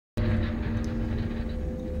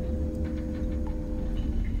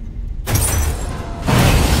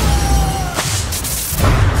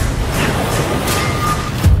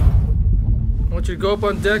you to go up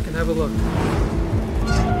on deck and have a look.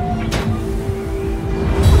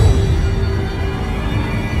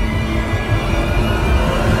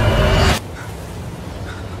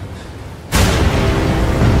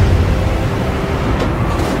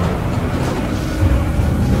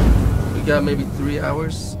 We got maybe 3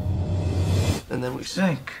 hours, and then we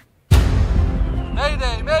sink.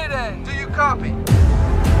 Mayday, mayday! Do you copy?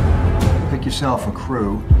 Pick yourself a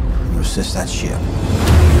crew. You assist that ship.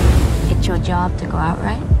 It's your job to go out,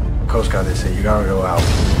 right? Coast Guard, they say you gotta go out.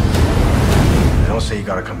 They don't say you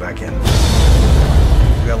gotta come back in.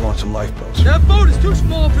 We gotta launch some lifeboats. That boat is too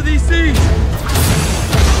small for these seas!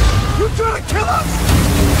 You trying to kill us?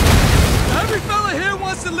 Every fella here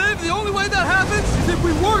wants to live. The only way that happens is if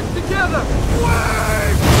we work together.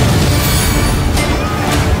 Wait!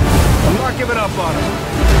 I'm not giving up on him.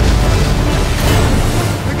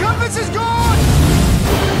 The compass is gone!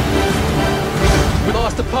 We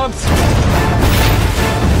lost the pumps.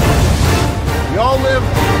 We all live,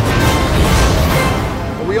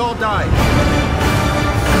 but we all die.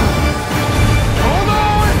 Hold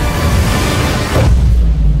on!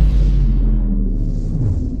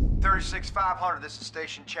 36-500, this is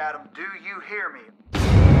Station Chatham. Do you hear me?